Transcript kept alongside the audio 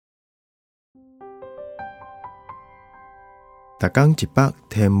逐天一百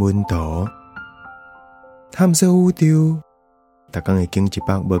天文图，探索宇宙。逐天会经一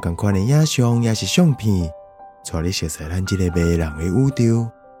百无同款的影像，也是相片，带你熟悉咱这个迷人的宇宙。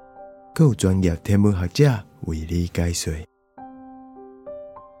更有专业天文学者为你解说。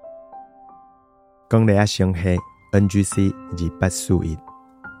讲咧星系 NGC 2841，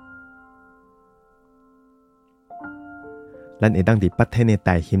咱会当伫8天的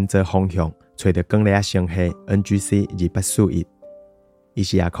大星座方向找到光咧星系 NGC 2841，伊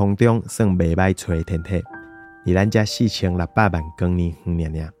是夜空中算袂歹找的天体，离咱这4600万光年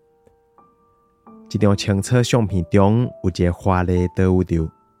远尔。这张清楚相片中有一个华丽的岛宇宙，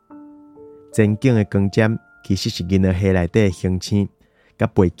前景的光尖其实是银河系内底的星星，甲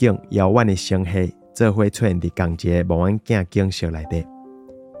背景遥远的星系做伙出现伫同一个望远镜景色内底。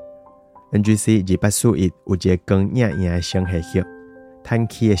NGC 2841有一个光影影的星系核，探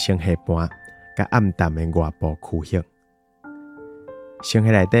起的星系盘，甲暗淡的外部区核。星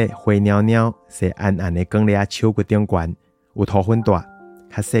系内底灰袅袅、细暗暗的光粒手骨顶悬，有土粉大、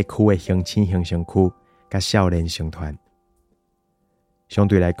较细区的星星形成区，甲少年星团。相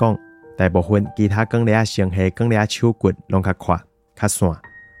对来讲，大部分其他光粒星系光粒手骨拢较宽、较散，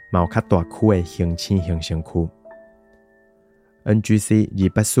嘛有较大区的星星形成区。NGC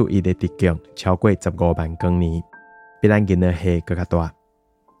 2841的直径超过15万光年，比咱银河系更较大。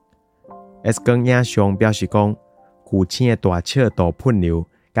X 光影像表示讲，巨星的大笑导喷流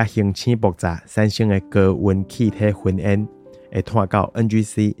甲星星爆炸产生的高温气体云烟，会探到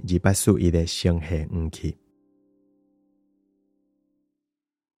NGC 2841的星系远去。